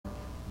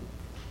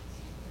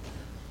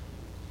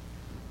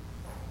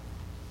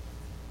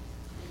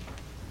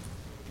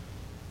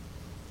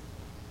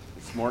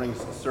This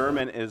morning's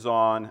sermon is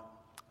on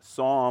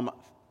Psalm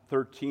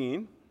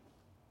 13.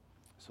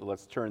 So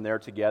let's turn there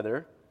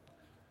together.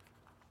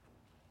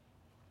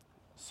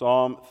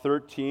 Psalm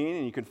 13,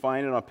 and you can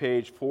find it on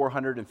page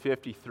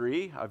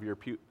 453 of your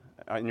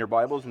in your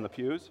Bibles in the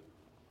pews.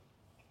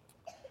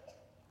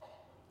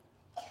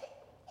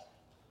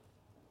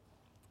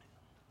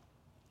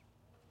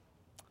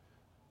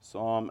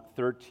 Psalm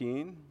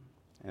 13,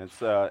 and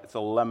it's a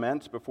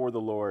lament before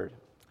the Lord.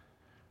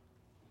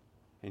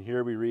 And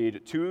here we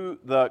read, "To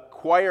the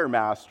choir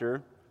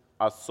master,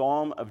 a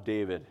psalm of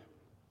David.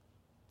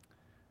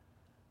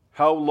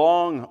 How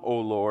long, O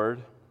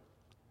Lord,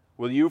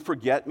 will you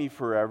forget me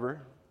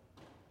forever?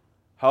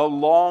 How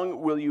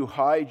long will you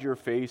hide your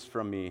face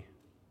from me?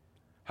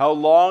 How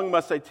long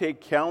must I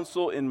take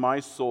counsel in my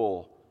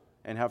soul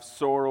and have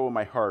sorrow in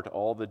my heart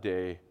all the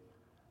day?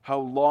 How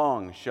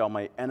long shall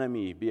my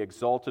enemy be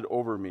exalted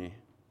over me?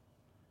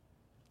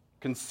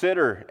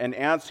 Consider and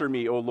answer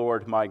me, O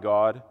Lord my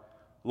God.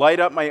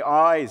 Light up my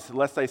eyes,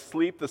 lest I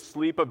sleep the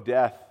sleep of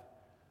death.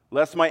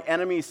 Lest my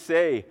enemies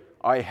say,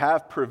 I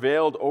have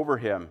prevailed over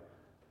him.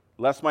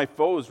 Lest my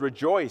foes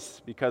rejoice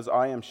because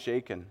I am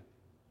shaken.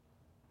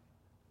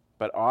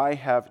 But I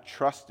have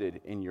trusted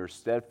in your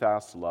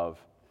steadfast love.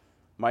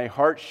 My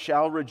heart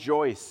shall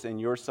rejoice in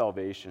your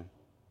salvation.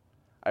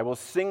 I will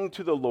sing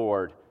to the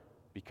Lord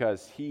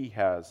because he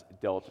has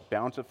dealt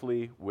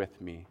bountifully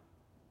with me."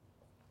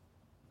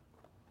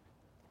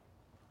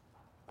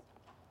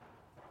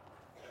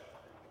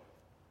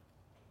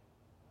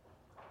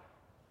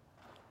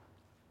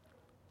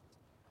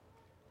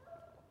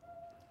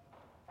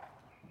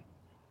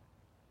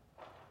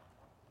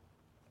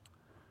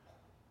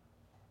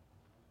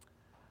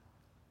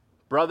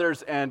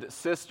 Brothers and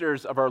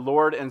sisters of our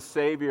Lord and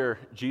Savior,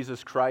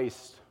 Jesus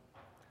Christ,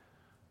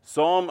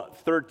 Psalm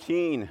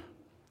 13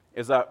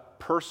 is a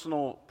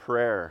personal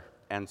prayer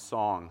and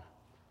song.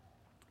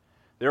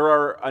 There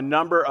are a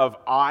number of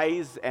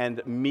I's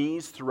and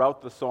me's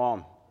throughout the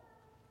psalm.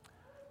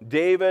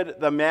 David,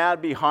 the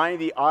man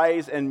behind the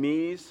I's and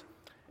me's,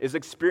 is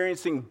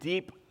experiencing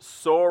deep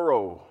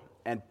sorrow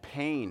and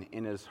pain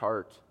in his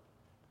heart,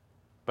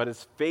 but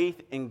his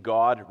faith in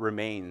God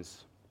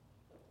remains.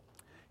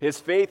 His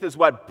faith is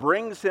what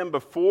brings him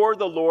before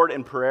the Lord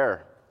in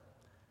prayer.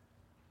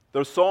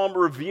 The psalm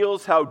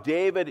reveals how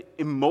David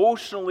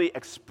emotionally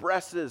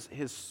expresses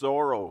his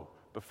sorrow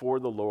before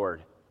the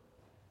Lord.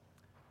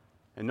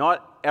 And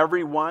not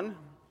everyone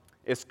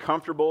is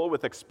comfortable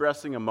with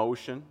expressing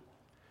emotion,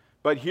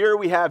 but here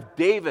we have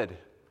David,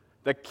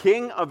 the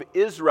king of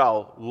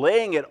Israel,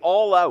 laying it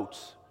all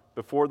out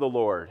before the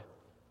Lord.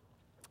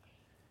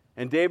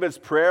 In David's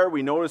prayer,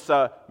 we notice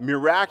a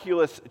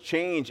miraculous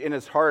change in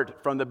his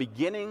heart from the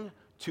beginning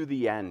to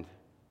the end.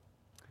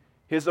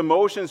 His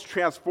emotions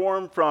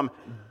transform from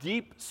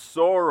deep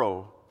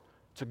sorrow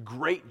to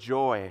great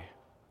joy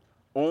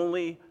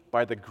only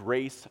by the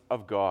grace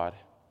of God.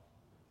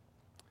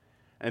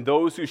 And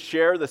those who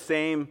share the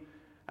same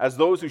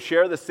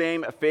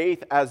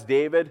faith as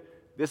David,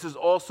 this is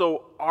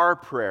also our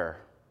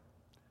prayer.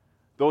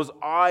 Those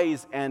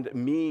I's and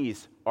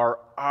me's are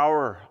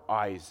our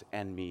I's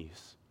and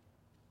me's.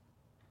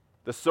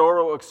 The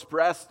sorrow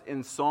expressed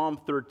in Psalm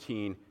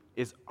 13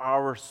 is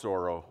our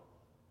sorrow,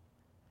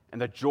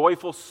 and the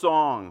joyful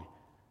song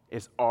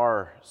is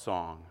our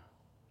song.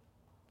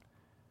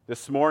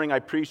 This morning I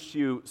preached to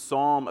you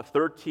Psalm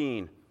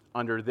 13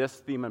 under this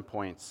theme and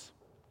points.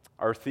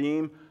 Our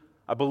theme,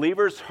 a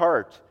believer's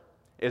heart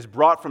is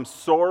brought from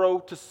sorrow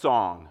to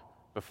song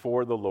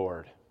before the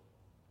Lord.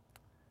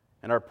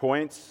 And our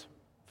points,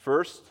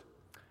 first,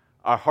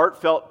 a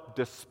heartfelt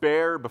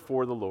despair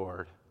before the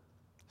Lord.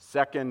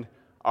 Second,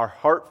 our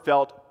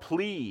heartfelt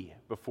plea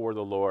before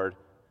the Lord.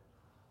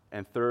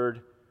 And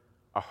third,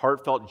 a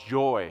heartfelt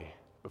joy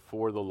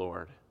before the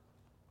Lord.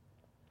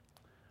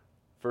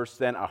 First,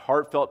 then, a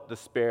heartfelt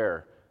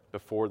despair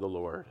before the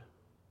Lord.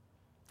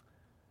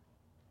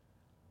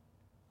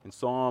 In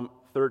Psalm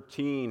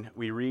 13,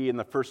 we read in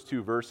the first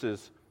two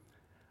verses,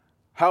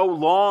 "How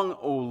long,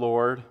 O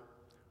Lord,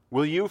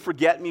 will you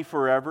forget me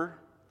forever?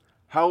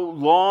 How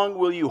long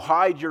will you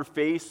hide your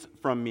face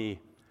from me?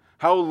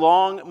 How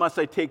long must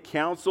I take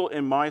counsel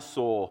in my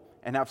soul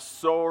and have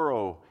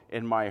sorrow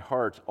in my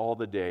heart all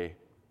the day?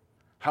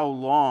 How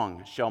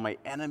long shall my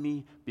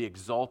enemy be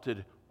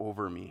exalted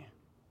over me?"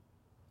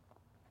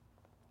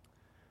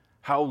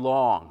 How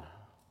long?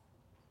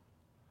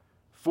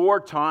 4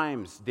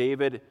 times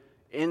David,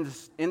 in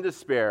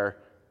despair,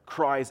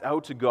 cries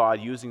out to God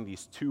using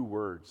these 2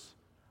 words.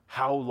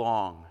 How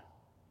long?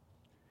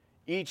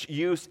 Each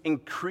use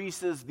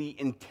increases the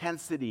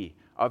intensity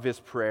of his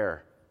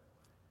prayer.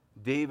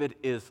 David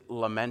is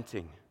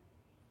lamenting.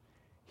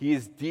 He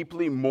is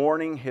deeply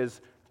mourning his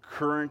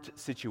current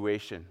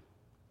situation.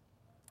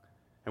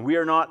 And we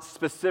are not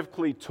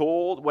specifically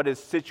told what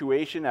his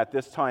situation at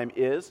this time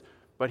is,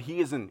 but he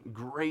is in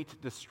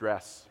great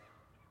distress.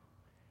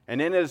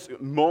 And in his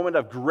moment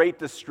of great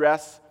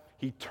distress,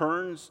 he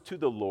turns to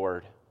the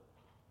Lord.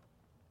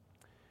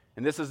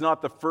 And this is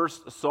not the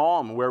first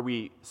psalm where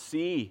we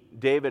see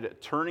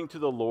David turning to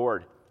the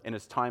Lord in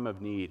his time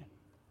of need.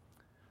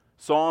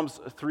 Psalms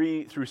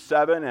 3 through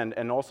 7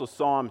 and also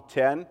Psalm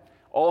 10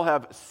 all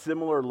have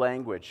similar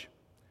language.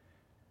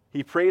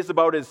 He prays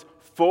about his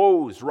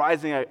foes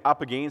rising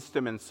up against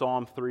him in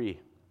Psalm 3.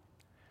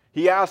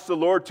 He asks the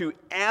Lord to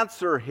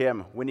answer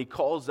him when he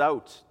calls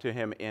out to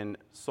him in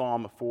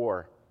Psalm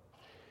 4.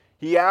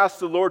 He asks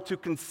the Lord to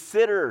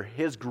consider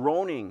his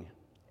groaning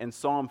in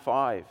Psalm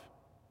 5.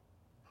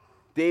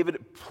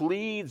 David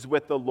pleads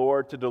with the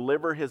Lord to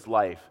deliver his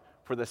life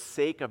for the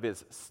sake of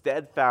his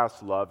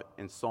steadfast love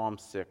in Psalm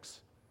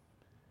 6.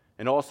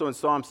 And also in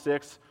Psalm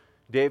 6,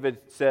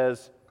 David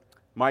says,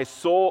 "My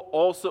soul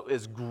also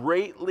is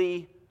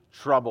greatly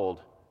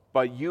troubled,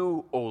 but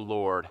you, O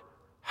Lord,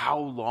 how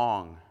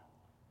long?"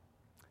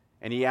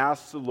 And he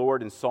asks the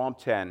Lord in Psalm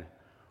 10,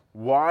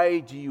 "Why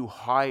do you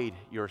hide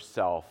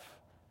yourself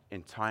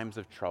in times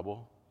of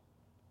trouble?"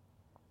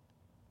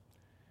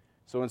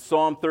 So in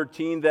Psalm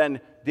 13,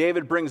 then,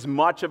 David brings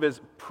much of his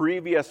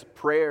previous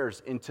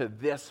prayers into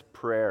this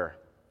prayer.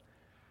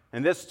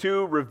 And this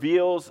too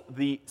reveals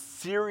the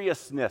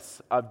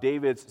seriousness of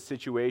David's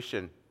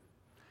situation.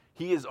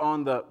 He is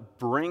on the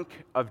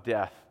brink of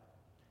death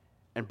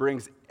and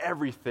brings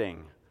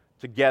everything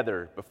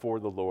together before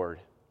the Lord.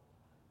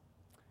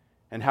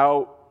 And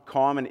how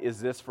common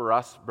is this for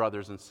us,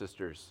 brothers and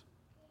sisters?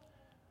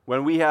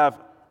 When we have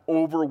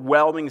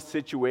overwhelming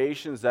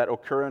situations that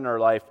occur in our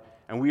life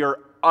and we are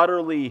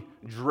utterly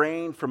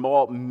drained from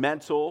all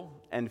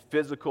mental and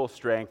physical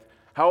strength,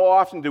 how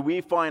often do we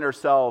find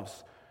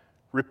ourselves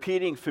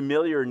repeating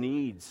familiar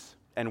needs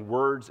and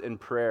words in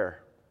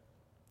prayer?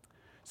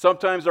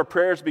 Sometimes our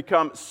prayers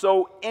become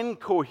so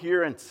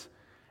incoherent,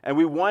 and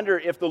we wonder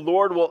if the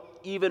Lord will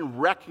even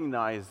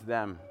recognize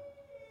them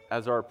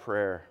as our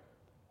prayer.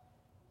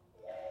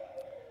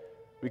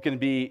 We can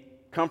be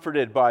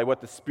comforted by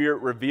what the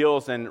Spirit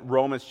reveals in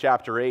Romans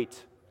chapter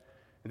 8.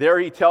 There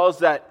he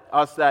tells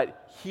us that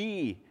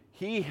he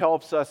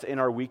helps us in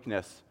our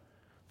weakness.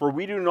 For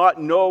we do not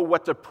know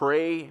what to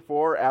pray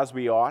for as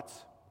we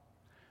ought,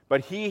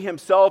 but he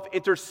himself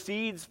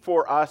intercedes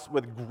for us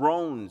with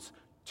groans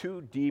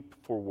too deep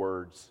for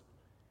words.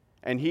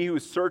 And he who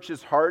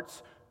searches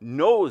hearts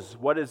knows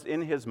what is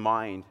in his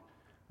mind,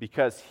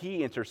 because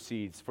he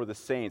intercedes for the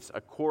saints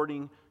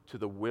according to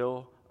the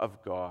will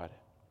of God.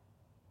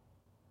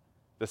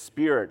 The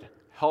Spirit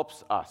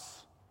helps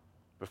us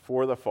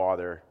before the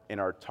Father in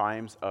our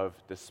times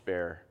of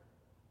despair.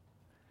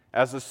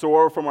 As the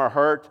sorrow from our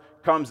heart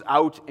comes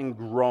out in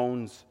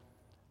groans,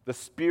 the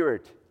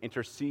Spirit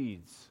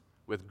intercedes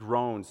with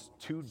groans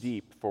too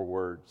deep for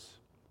words.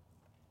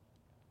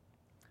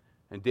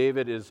 And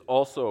David is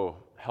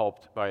also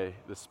helped by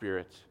the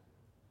Spirit,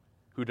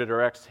 who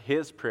directs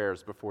his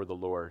prayers before the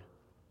Lord.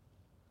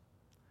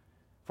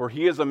 For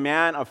he is a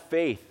man of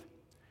faith.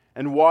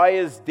 And why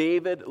is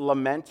David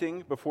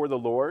lamenting before the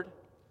Lord?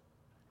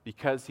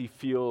 Because he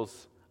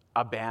feels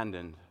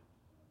abandoned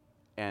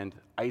and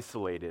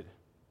isolated.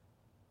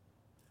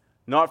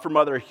 Not from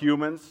other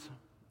humans,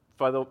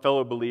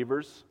 fellow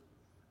believers,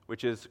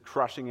 which is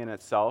crushing in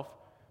itself,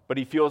 but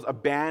he feels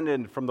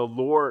abandoned from the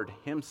Lord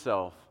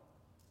himself.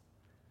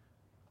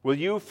 Will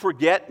you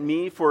forget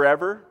me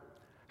forever?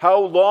 How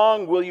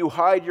long will you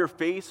hide your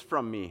face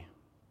from me?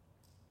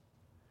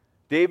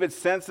 David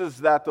senses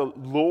that the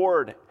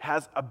Lord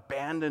has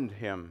abandoned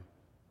him.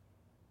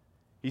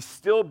 He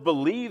still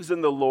believes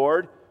in the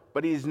Lord,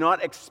 but he's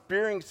not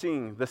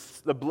experiencing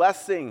the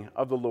blessing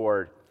of the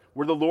Lord,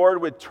 where the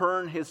Lord would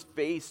turn his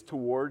face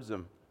towards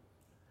him.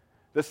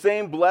 The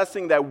same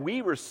blessing that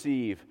we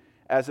receive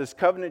as his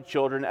covenant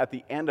children at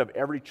the end of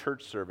every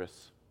church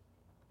service.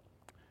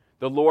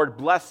 The Lord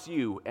bless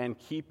you and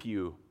keep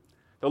you.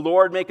 The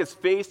Lord make his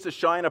face to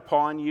shine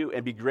upon you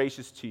and be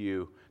gracious to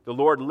you. The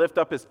Lord lift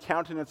up his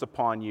countenance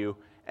upon you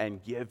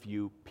and give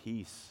you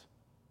peace.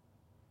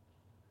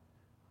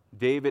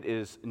 David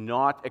is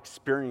not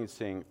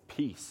experiencing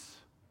peace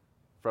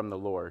from the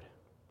Lord.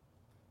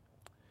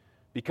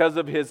 Because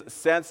of his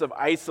sense of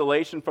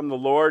isolation from the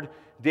Lord,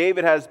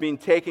 David has been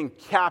taken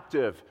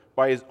captive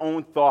by his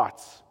own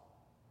thoughts,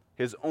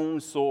 his own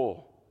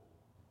soul.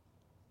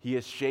 He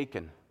is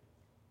shaken.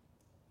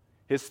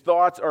 His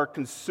thoughts are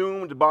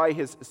consumed by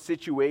his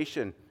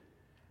situation,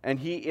 and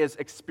he is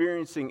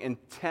experiencing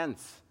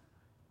intense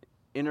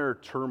inner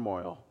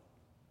turmoil.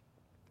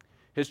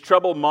 His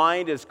troubled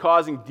mind is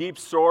causing deep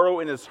sorrow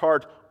in his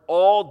heart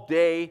all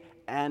day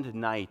and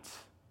night,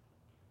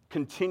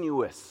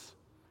 continuous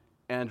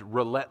and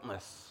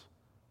relentless.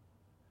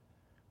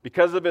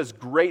 Because of his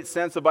great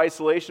sense of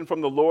isolation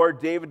from the Lord,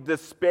 David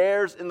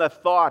despairs in the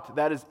thought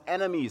that his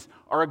enemies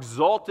are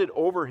exalted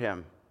over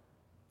him.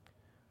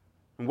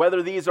 And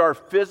whether these are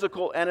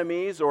physical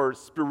enemies or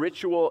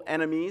spiritual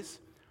enemies,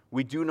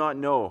 we do not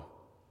know.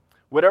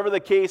 Whatever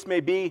the case may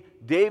be,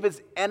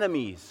 David's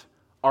enemies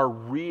are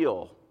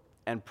real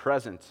and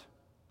present.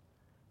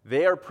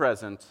 They are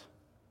present,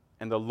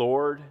 and the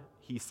Lord,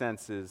 he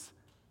senses,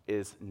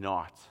 is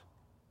not.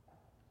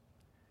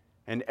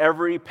 And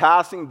every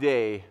passing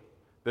day,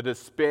 the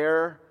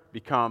despair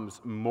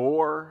becomes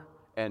more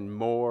and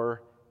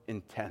more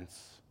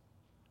intense.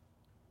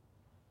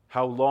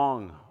 How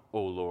long,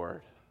 O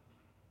Lord?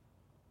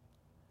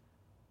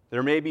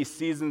 There may be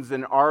seasons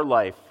in our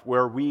life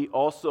where we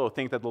also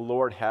think that the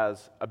Lord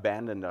has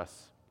abandoned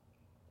us.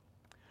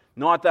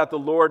 Not that the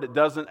Lord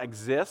doesn't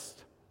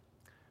exist,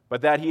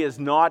 but that He is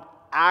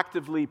not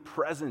actively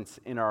present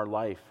in our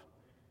life.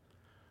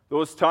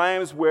 Those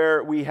times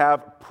where we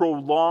have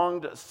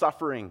prolonged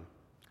suffering,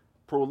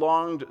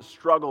 prolonged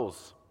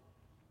struggles,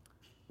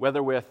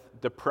 whether with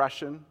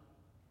depression,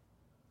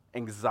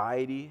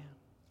 anxiety,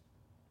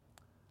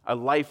 a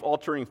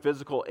life-altering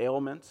physical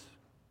ailment,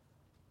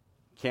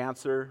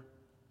 cancer,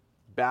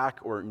 back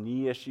or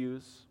knee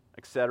issues,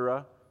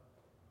 etc.,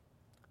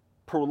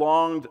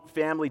 prolonged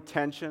family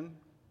tension,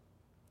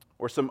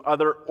 or some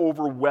other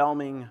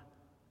overwhelming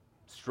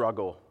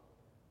struggle.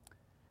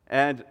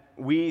 And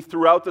we,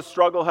 throughout the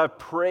struggle, have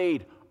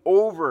prayed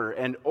over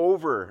and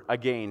over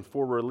again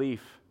for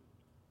relief,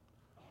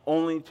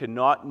 only to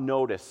not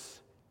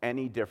notice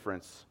any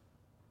difference.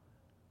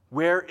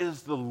 Where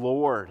is the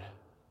Lord,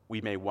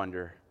 we may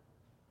wonder?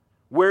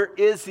 Where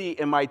is He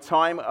in my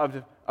time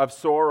of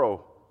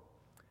sorrow?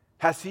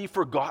 Has He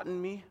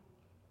forgotten me?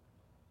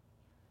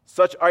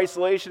 Such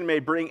isolation may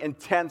bring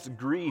intense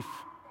grief,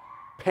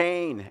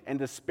 pain, and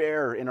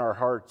despair in our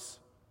hearts,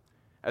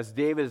 as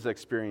David is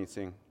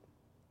experiencing.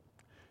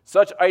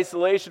 Such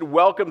isolation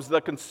welcomes the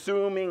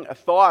consuming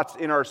thoughts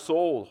in our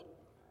soul,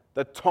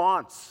 the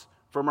taunts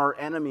from our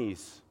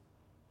enemies.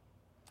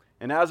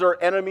 And as our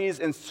enemies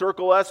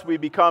encircle us, we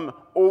become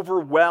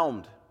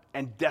overwhelmed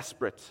and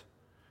desperate.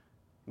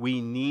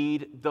 We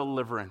need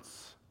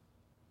deliverance.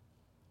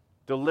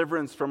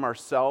 Deliverance from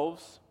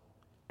ourselves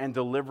and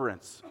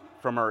deliverance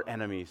from our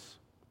enemies.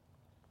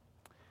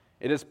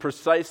 It is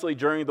precisely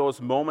during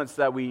those moments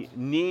that we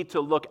need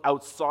to look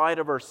outside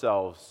of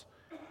ourselves.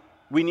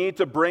 We need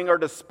to bring our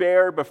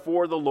despair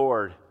before the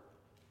Lord.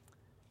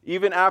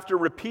 Even after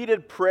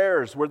repeated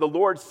prayers where the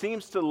Lord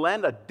seems to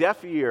lend a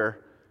deaf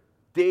ear,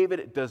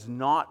 David does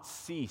not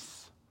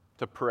cease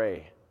to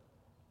pray.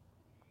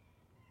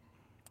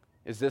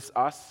 Is this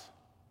us,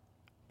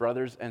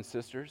 brothers and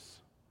sisters?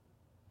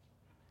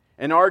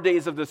 In our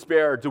days of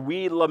despair, do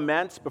we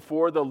lament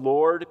before the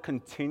Lord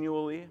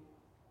continually?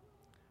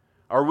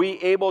 Are we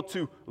able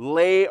to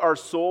lay our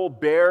soul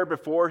bare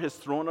before His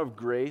throne of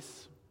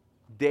grace,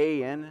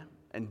 day in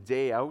and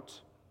day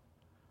out?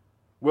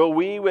 Will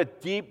we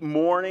with deep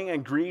mourning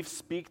and grief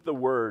speak the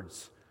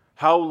words,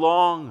 "How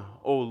long,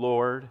 O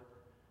Lord,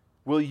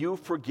 will you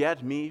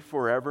forget me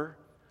forever?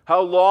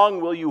 How long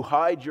will you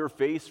hide your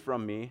face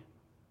from me?"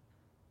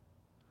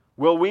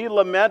 Will we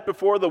lament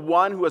before the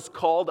one who has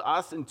called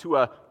us into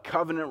a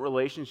covenant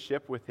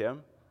relationship with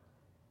Him?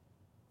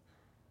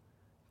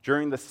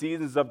 During the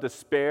seasons of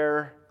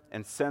despair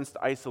and sensed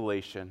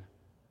isolation,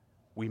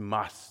 we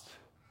must.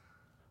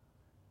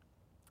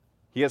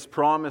 He has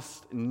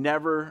promised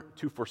never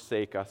to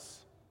forsake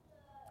us,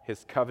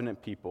 His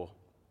covenant people.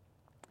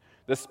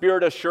 The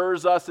Spirit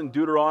assures us in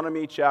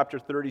Deuteronomy chapter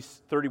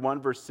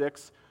 31, verse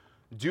 6,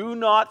 "Do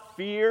not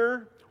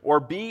fear or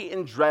be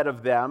in dread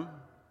of them,"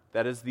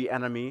 that is the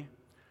enemy,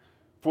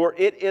 "for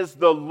it is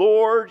the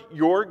Lord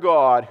your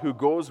God who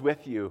goes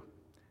with you.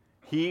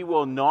 He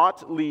will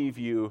not leave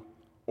you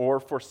or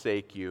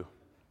forsake you."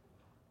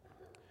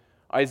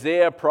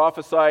 Isaiah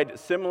prophesied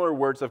similar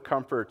words of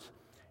comfort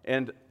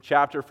in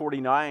chapter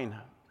 49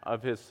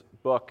 of his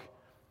book.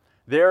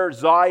 There,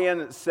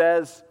 Zion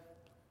says,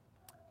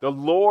 "The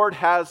Lord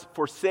has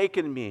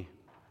forsaken me.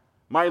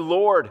 My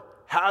Lord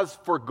has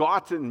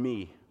forgotten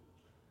me."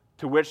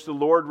 To which the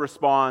Lord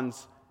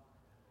responds,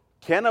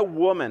 "Can a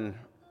woman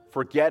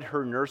forget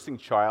her nursing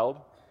child,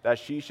 that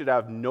she should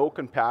have no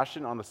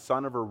compassion on the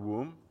son of her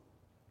womb?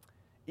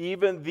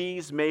 Even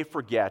these may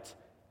forget,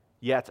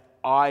 yet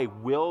I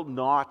will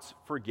not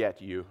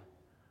forget you.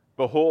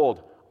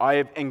 Behold, I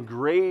have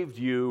engraved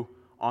you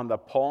on the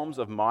palms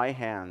of my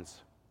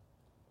hands."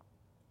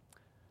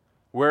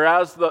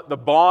 Whereas the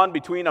bond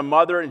between a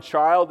mother and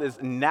child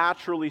is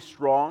naturally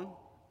strong,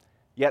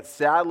 yet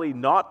sadly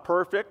not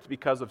perfect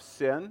because of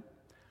sin,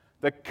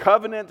 the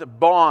covenant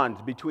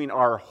bond between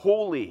our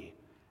holy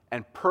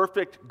and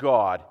perfect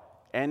God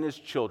and His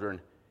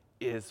children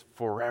is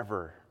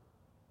forever.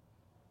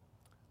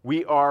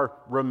 We are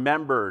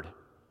remembered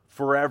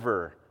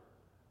forever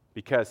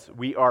because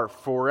we are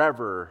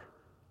forever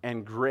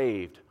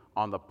engraved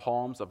on the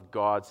palms of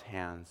God's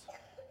hands.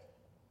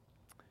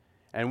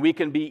 And we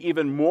can be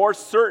even more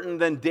certain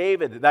than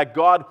David that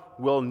God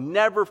will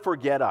never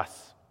forget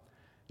us.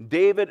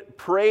 David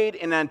prayed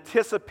in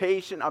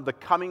anticipation of the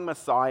coming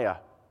Messiah.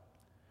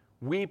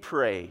 We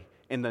pray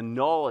in the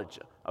knowledge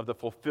of the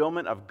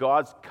fulfillment of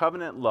God's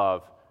covenant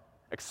love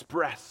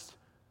expressed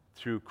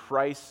through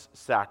Christ's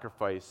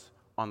sacrifice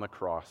on the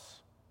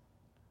cross.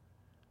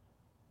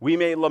 We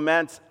may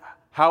lament,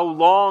 "How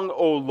long,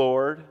 O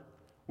Lord,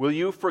 will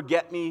you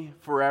forget me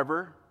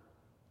forever?"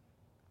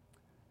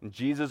 And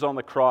Jesus on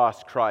the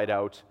cross cried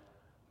out,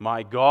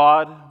 my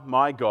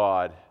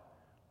God,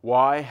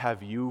 why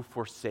have you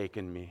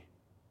forsaken me?"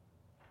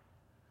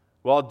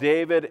 While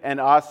David and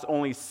us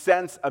only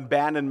sense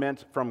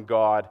abandonment from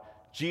God,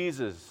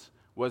 Jesus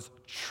was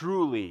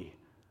truly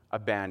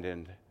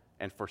abandoned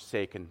and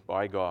forsaken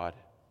by God,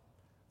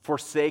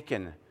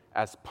 forsaken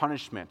as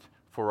punishment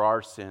for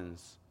our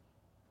sins,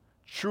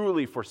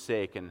 truly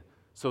forsaken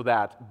so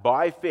that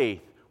by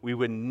faith we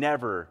would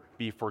never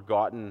be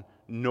forgotten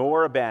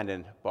nor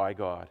abandoned by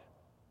God.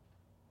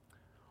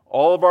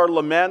 All of our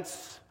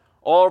laments,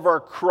 all of our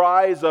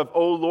cries of,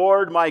 "O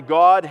Lord, my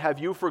God, have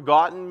you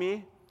forgotten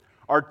me?"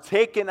 are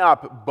taken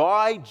up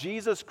by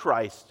Jesus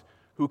Christ,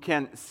 who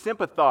can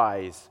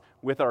sympathize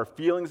with our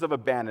feelings of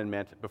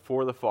abandonment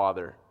before the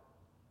Father.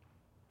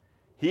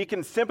 He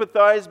can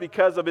sympathize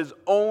because of his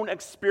own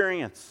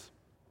experience.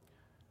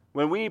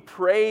 When we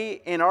pray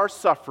in our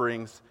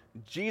sufferings,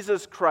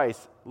 Jesus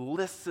Christ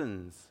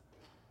listens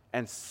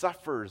and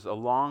suffers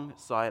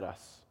alongside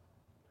us,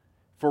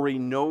 for he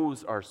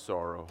knows our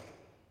sorrow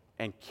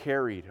and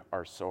carried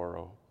our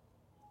sorrow.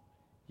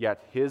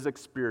 Yet his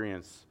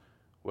experience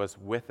was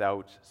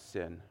without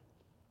sin.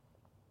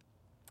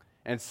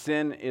 And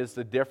sin is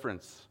the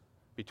difference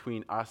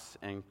between us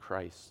and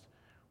Christ.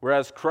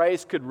 Whereas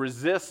Christ could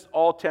resist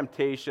all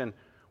temptation,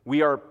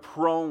 we are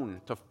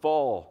prone to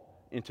fall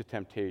into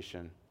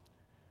temptation.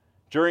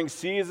 During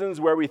seasons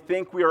where we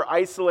think we are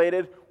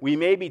isolated, we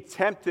may be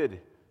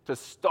tempted to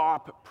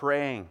stop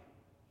praying.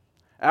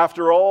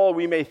 After all,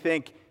 we may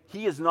think,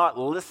 he is not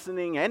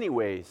listening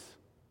anyways.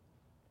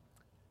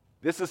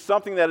 This is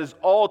something that is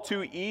all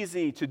too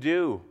easy to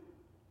do.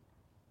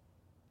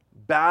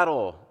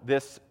 Battle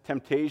this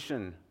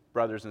temptation,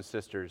 brothers and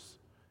sisters.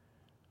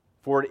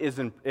 For it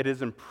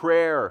is in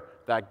prayer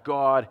that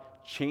God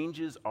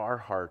changes our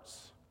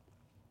hearts.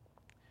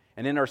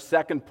 And in our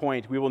second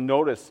point, we will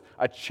notice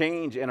a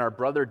change in our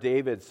brother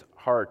David's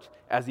heart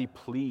as he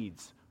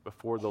pleads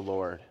before the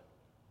Lord.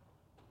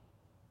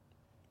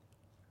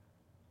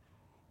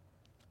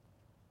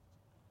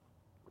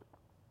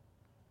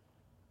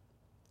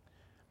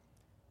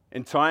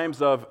 In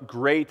times of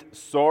great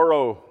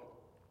sorrow,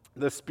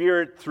 the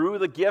Spirit, through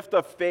the gift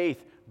of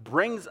faith,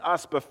 brings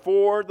us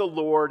before the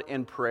Lord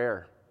in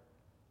prayer.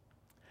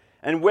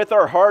 And with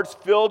our hearts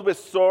filled with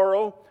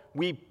sorrow,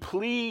 we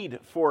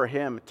plead for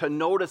him to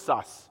notice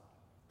us.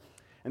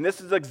 And this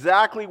is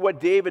exactly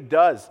what David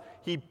does.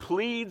 He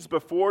pleads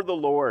before the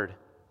Lord.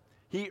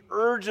 He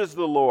urges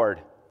the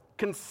Lord,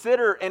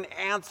 "Consider and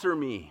answer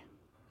me."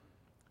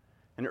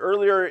 And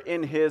earlier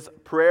in his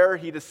prayer,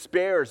 he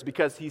despairs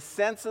because he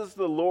senses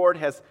the Lord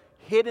has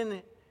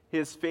hidden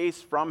his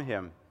face from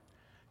him.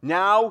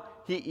 Now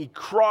he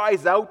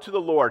cries out to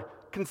the Lord,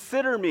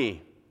 "Consider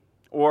me,"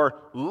 or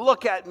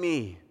 "Look at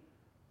me.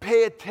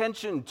 Pay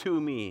attention to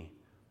me.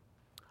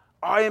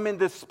 I am in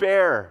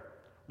despair.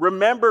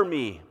 Remember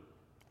me.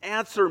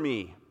 Answer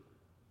me."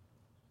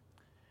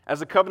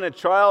 As a covenant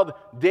child,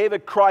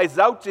 David cries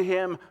out to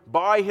him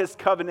by his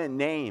covenant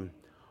name,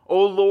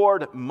 "O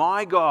Lord,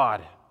 my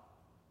God,"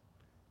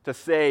 to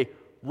say,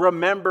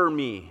 "Remember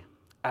me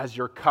as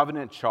your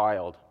covenant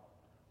child.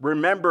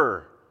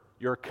 Remember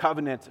your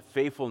covenant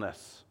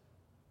faithfulness."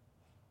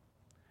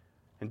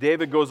 And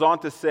David goes on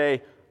to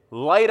say,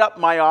 "Light up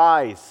my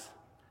eyes,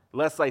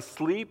 lest I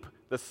sleep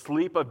the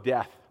sleep of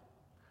death.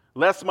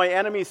 Lest my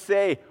enemies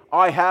say,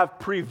 I have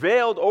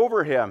prevailed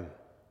over him."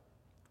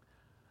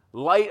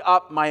 Light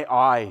up my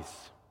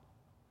eyes.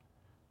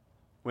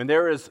 When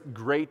there is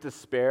great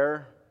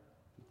despair,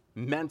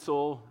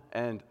 mental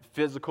and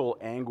physical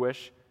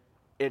anguish,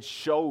 it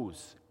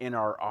shows in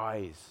our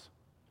eyes.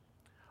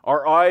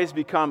 Our eyes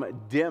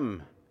become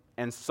dim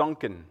and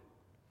sunken,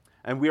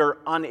 and we are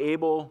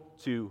unable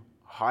to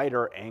hide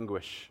our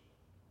anguish.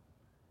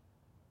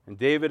 And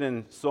David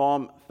in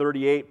Psalm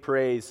 38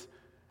 prays,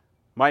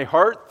 "My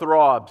heart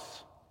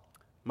throbs,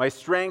 my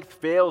strength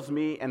fails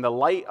me, and the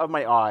light of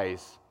my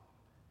eyes,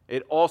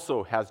 it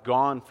also has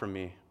gone from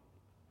me."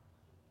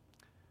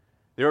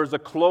 There is a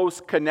close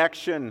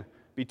connection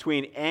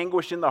between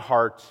anguish in the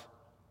heart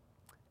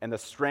and the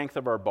strength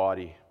of our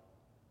body.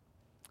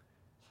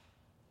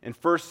 In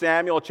 1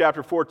 Samuel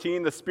chapter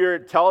 14, the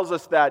Spirit tells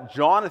us that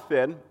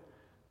Jonathan,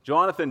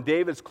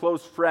 David's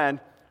close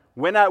friend,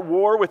 when at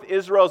war with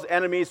Israel's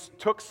enemies,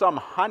 took some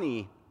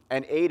honey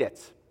and ate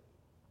it.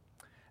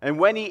 And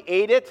when he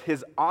ate it,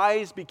 his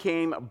eyes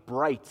became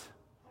bright.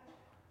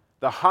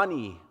 The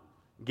honey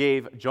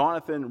gave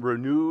Jonathan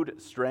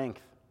renewed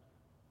strength.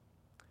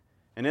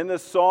 And in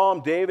this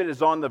psalm, David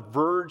is on the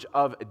verge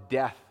of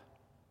death.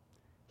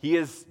 He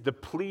is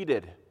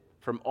depleted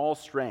from all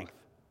strength.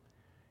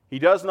 He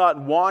does not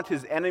want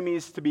his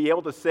enemies to be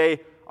able to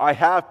say, "I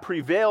have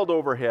prevailed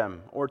over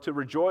him," or to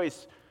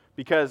rejoice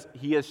because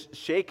he is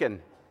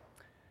shaken.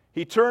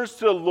 He turns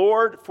to the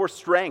Lord for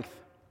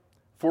strength,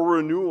 for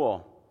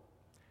renewal.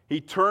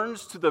 He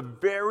turns to the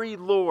very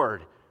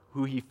Lord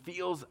who he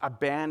feels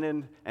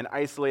abandoned and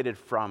isolated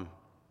from.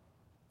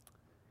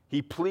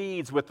 He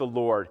pleads with the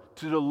Lord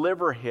to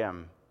deliver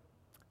him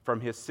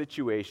from his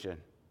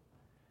situation.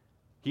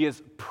 He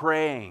is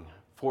praying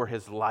for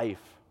his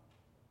life.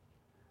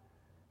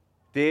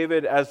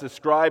 David, as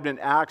described in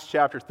Acts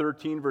chapter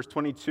 13, verse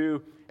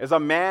 22, is a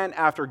man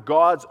after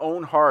God's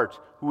own heart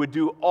who would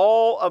do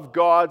all of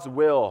God's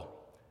will.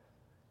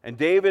 And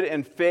David,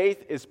 in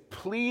faith, is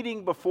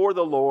pleading before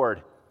the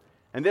Lord.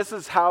 And this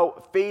is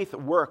how faith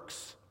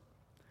works.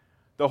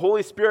 The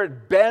Holy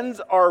Spirit bends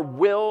our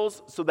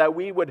wills so that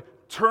we would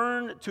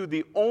turn to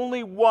the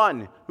only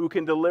one who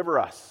can deliver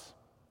us,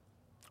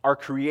 our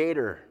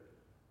Creator.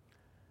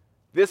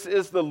 This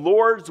is the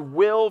Lord's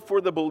will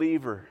for the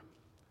believer.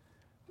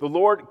 The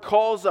Lord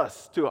calls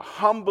us to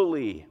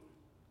humbly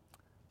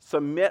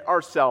submit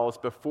ourselves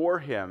before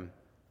Him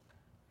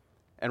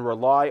and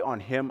rely on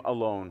Him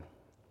alone.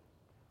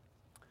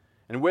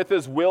 And with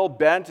his will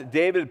bent,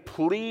 David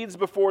pleads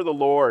before the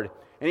Lord,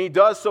 and he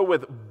does so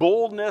with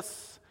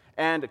boldness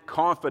and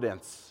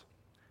confidence.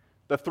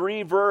 The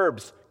three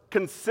verbs,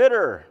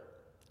 consider,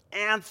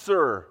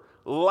 answer,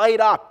 light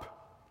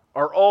up,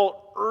 are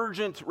all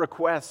urgent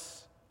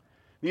requests.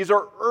 These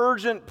are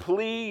urgent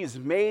pleas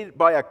made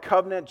by a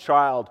covenant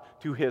child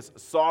to his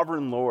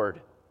sovereign Lord.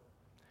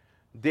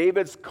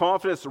 David's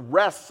confidence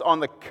rests on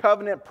the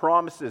covenant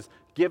promises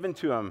given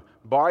to him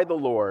by the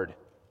Lord.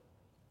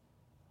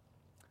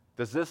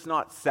 Does this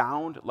not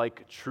sound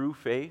like true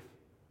faith?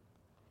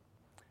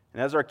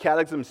 And as our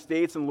catechism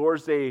states in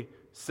Lord's Day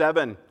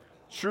 7,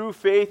 true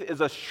faith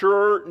is a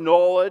sure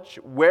knowledge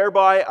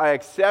whereby I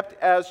accept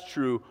as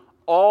true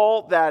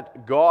all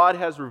that God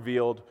has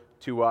revealed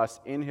to us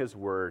in His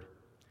Word.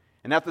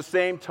 And at the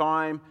same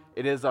time,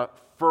 it is a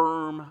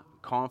firm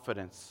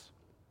confidence.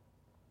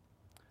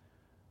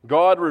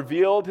 God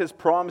revealed His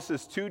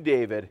promises to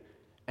David,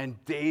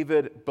 and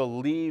David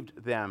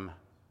believed them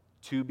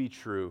to be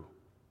true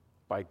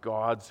by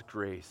God's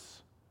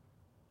grace.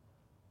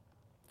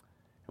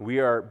 We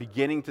are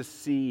beginning to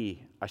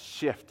see a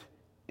shift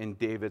in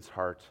David's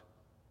heart.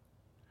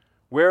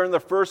 Where in the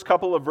first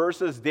couple of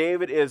verses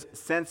David is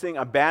sensing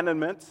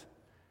abandonment,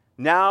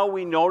 now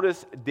we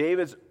notice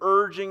David's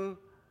urging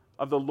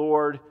of the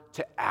Lord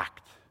to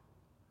act.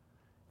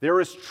 There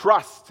is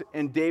trust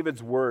in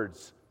David's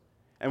words.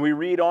 And we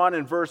read on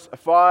in verse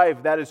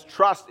 5 that his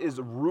trust is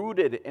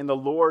rooted in the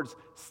Lord's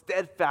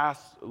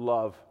steadfast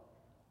love.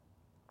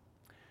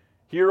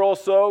 Here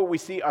also we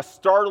see a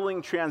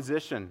startling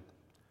transition.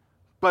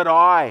 But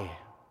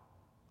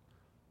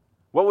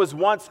what was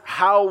once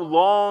how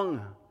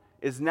long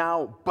is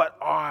now but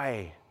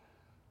I.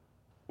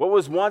 What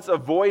was once a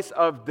voice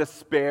of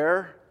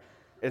despair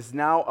is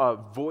now a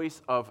voice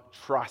of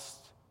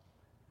trust.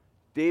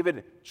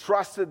 David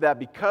trusted that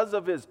because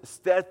of his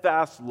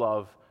steadfast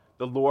love,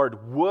 the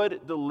Lord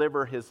would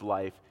deliver his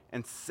life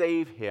and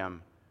save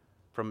him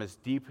from his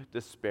deep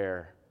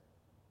despair.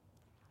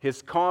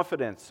 His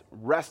confidence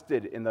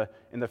rested in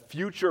the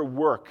future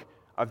work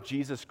of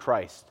Jesus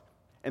Christ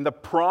and the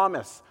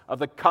promise of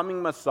the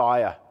coming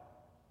Messiah.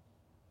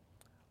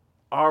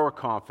 Our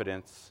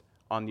confidence,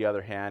 on the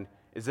other hand,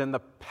 is in the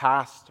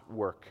past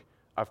work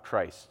of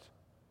Christ,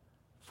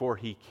 for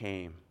He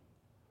came.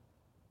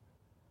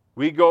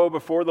 We go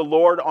before the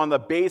Lord on the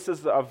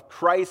basis of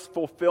Christ's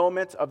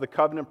fulfillment of the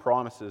covenant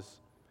promises.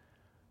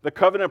 The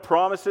covenant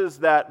promises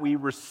that we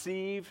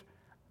receive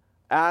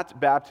at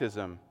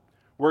baptism,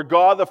 where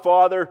God the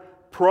Father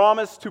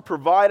promised to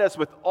provide us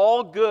with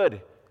all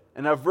good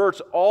and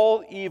avert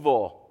all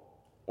evil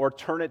or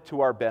turn it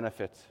to our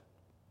benefit.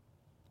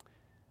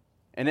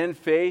 And in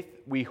faith,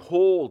 we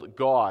hold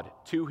God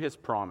to His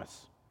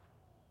promise,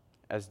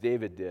 as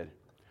David did.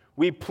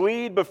 We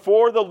plead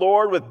before the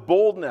Lord with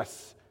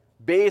boldness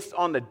based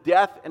on the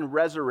death and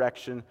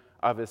resurrection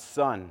of His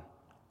Son,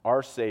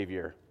 our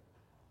Savior.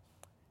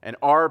 And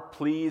our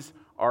pleas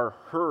are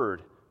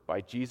heard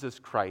by Jesus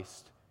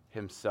Christ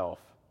Himself.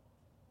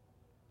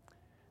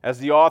 As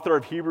the author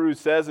of Hebrews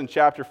says in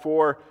chapter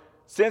 4,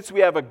 since we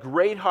have a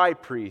great high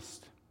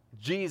priest,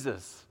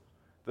 Jesus,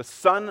 the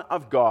Son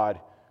of God,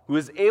 who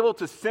is able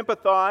to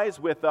sympathize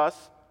with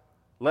us,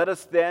 let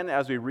us then,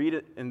 as we read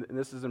it, and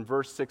this is in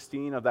verse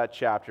 16 of that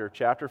chapter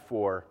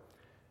 4,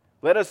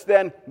 let us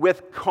then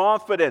with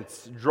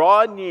confidence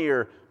draw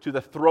near to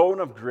the throne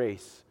of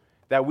grace,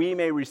 that we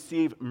may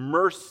receive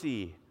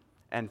mercy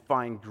and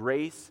find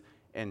grace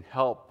and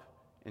help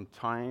in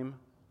time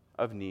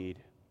of need.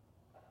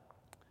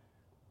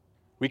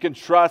 We can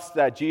trust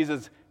that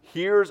Jesus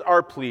hears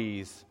our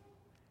pleas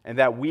and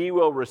that we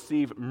will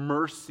receive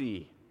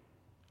mercy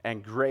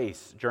and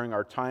grace during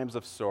our times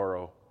of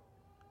sorrow.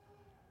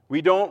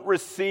 We don't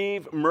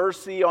receive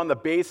mercy on the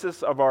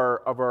basis of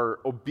our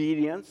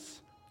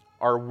obedience,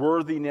 our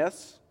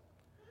worthiness.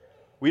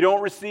 We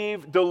don't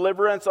receive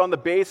deliverance on the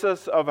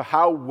basis of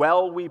how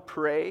well we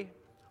pray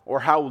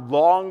or how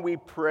long we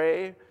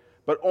pray,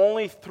 but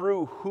only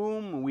through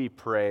whom we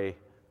pray,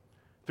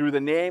 through the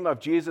name of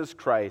Jesus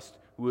Christ,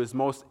 who is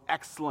most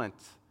excellent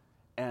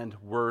and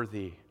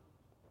worthy.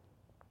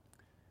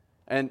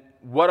 And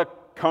what a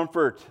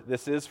comfort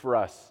this is for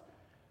us,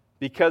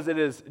 because it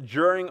is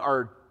during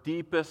our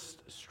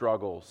deepest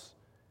struggles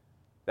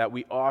that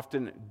we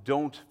often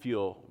don't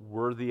feel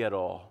worthy at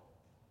all.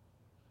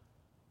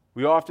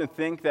 We often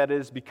think that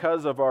it is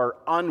because of our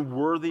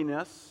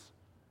unworthiness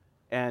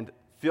and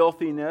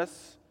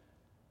filthiness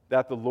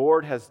that the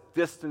Lord has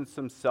distanced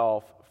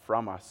Himself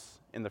from us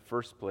in the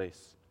first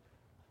place.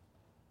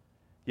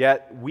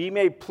 Yet we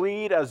may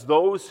plead as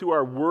those who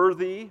are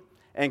worthy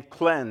and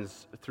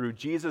cleansed through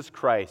Jesus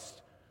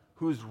Christ,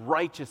 whose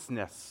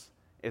righteousness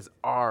is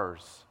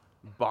ours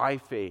by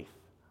faith.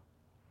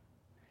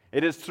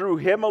 It is through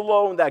him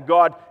alone that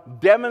God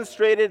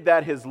demonstrated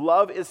that his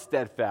love is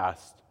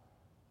steadfast.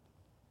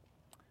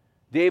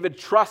 David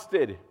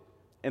trusted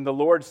in the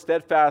Lord's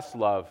steadfast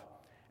love,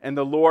 and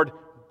the Lord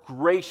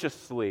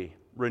graciously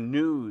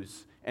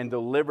renews and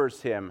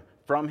delivers him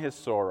from his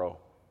sorrow.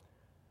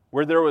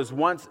 Where there was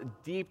once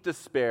deep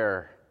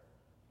despair,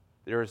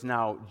 there is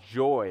now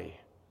joy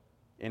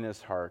in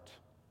his heart.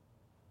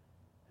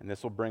 And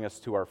this will bring us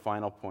to our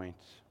final point,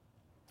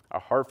 a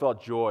heartfelt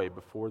joy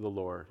before the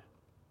Lord.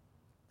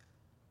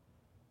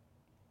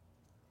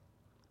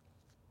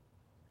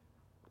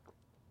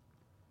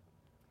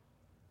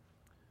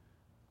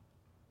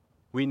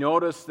 We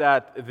notice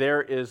that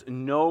there is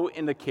no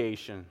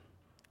indication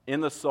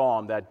in the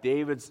psalm that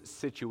David's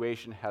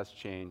situation has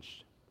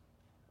changed.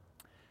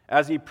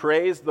 As he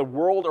prays, the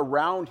world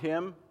around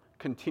him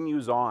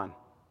continues on.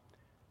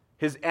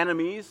 His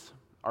enemies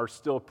are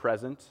still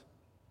present,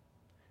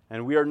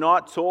 and we are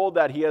not told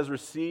that he has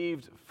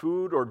received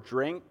food or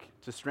drink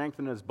to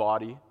strengthen his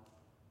body.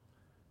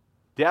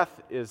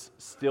 Death is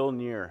still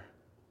near.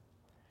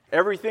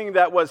 Everything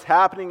that was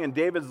happening in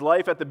David's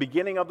life at the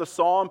beginning of the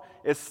psalm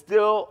is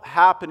still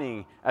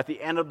happening at the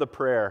end of the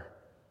prayer.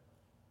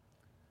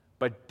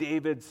 But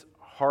David's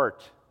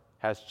heart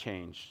has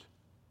changed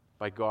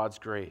by God's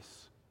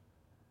grace.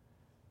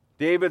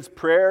 David's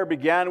prayer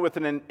began with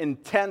an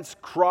intense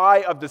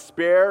cry of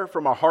despair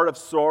from a heart of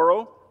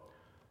sorrow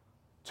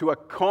to a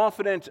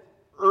confident,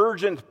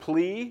 urgent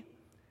plea.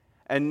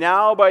 And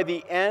now by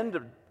the end,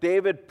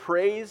 David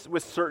prays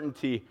with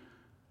certainty,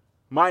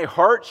 "My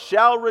heart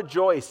shall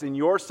rejoice in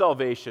your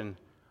salvation.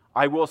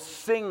 I will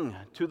sing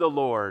to the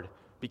Lord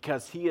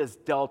because he has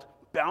dealt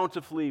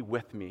bountifully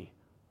with me."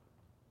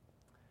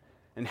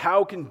 And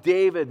how can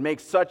David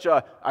make such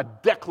a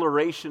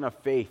declaration of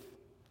faith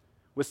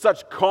with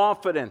such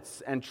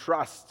confidence and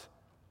trust?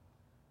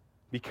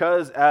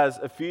 Because as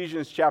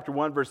Ephesians chapter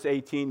 1 verse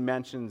 18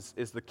 mentions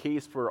is the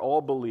case for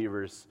all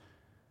believers,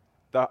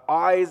 the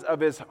eyes of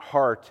his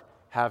heart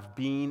have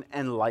been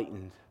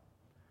enlightened.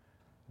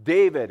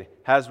 David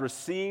has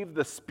received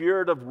the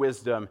spirit of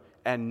wisdom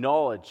and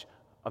knowledge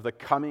of the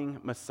coming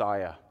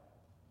Messiah.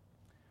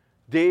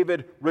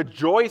 David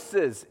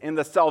rejoices in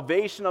the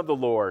salvation of the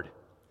Lord.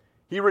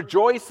 He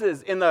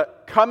rejoices in the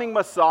coming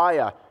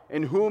Messiah,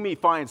 in whom he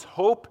finds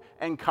hope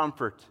and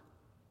comfort.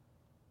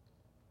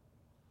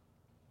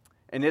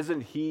 And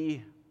isn't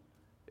he,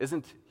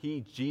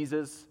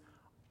 Jesus,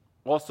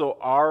 also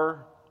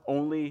our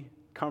only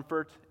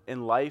comfort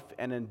in life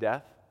and in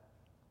death?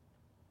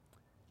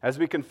 As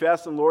we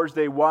confess on Lord's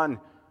Day 1,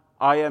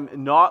 "I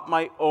am not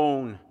my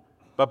own,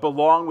 but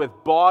belong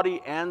with body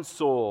and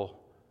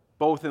soul,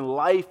 both in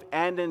life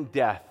and in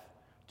death,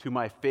 to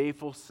my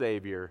faithful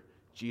Savior,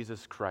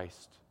 Jesus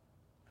Christ."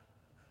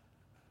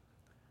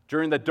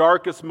 During the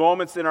darkest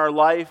moments in our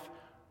life,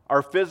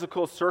 our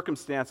physical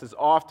circumstances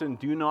often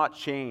do not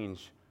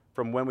change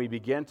from when we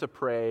begin to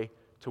pray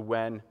to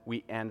when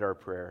we end our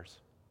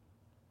prayers.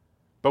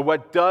 But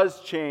what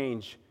does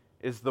change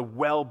is the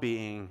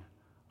well-being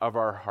of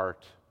our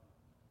heart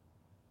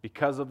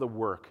because of the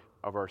work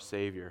of our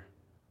Savior.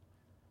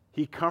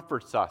 He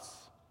comforts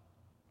us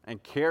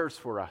and cares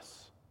for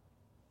us.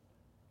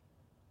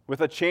 With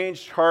a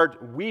changed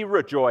heart, we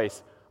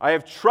rejoice. I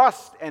have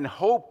trust and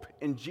hope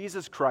in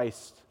Jesus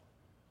Christ.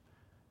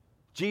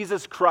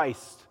 Jesus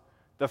Christ,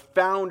 the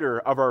founder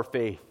of our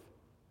faith,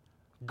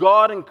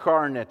 God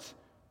incarnate,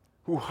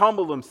 who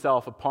humbled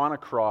himself upon a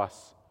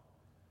cross,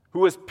 who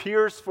was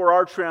pierced for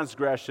our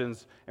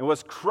transgressions and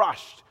was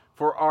crushed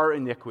for our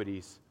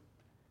iniquities.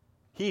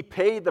 He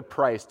paid the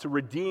price to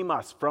redeem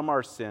us from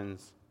our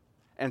sins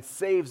and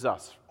saves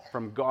us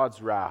from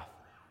God's wrath.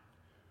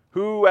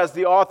 Who, as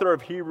the author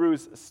of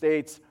Hebrews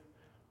states,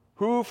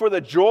 who for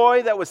the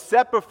joy that was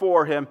set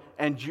before him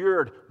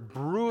endured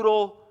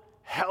brutal,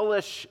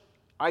 hellish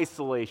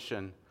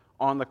isolation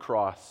on the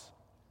cross,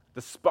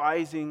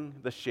 despising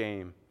the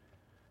shame.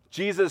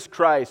 Jesus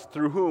Christ,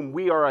 through whom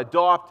we are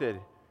adopted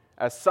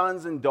as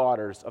sons and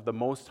daughters of the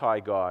Most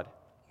High God.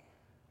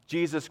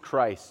 Jesus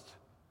Christ,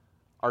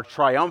 our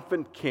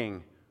triumphant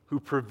King, who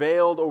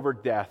prevailed over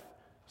death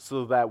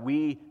so that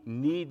we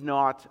need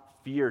not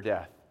fear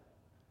death.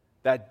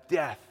 That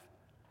death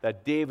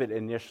that David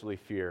initially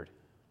feared.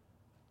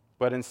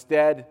 But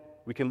instead,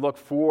 we can look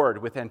forward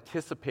with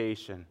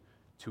anticipation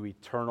to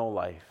eternal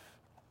life.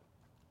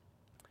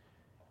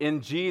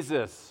 In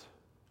Jesus,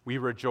 we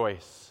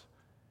rejoice.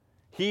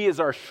 He is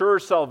our sure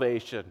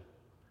salvation.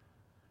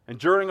 And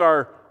during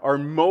our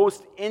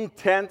most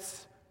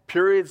intense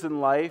periods in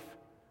life,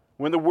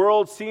 when the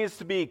world seems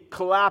to be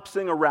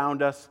collapsing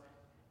around us,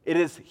 it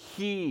is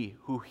He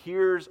who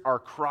hears our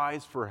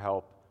cries for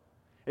help.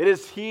 It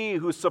is He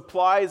who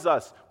supplies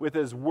us with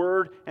His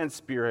Word and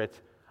Spirit,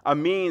 a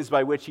means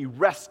by which He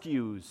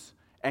rescues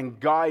and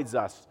guides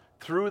us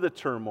through the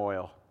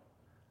turmoil,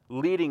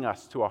 leading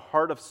us to a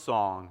heart of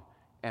song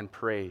and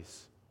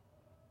praise.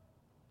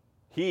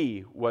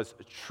 he was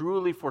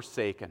truly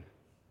forsaken,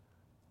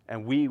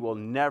 and he will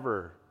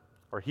never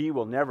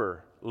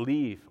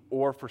leave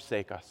or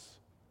forsake us.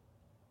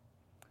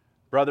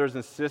 Brothers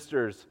and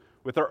sisters,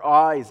 with our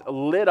eyes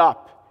lit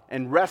up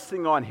and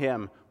resting on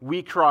him,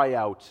 we cry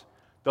out,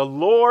 "The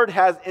Lord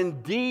has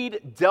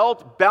indeed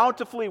dealt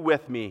bountifully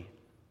with me."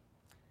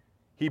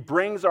 He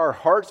brings our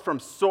hearts from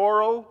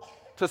sorrow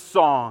to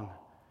song.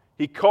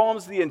 He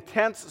calms the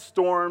intense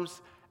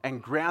storms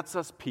and grants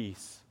us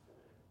peace.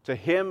 To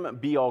him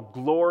be all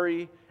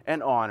glory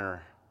and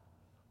honor.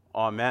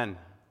 Amen.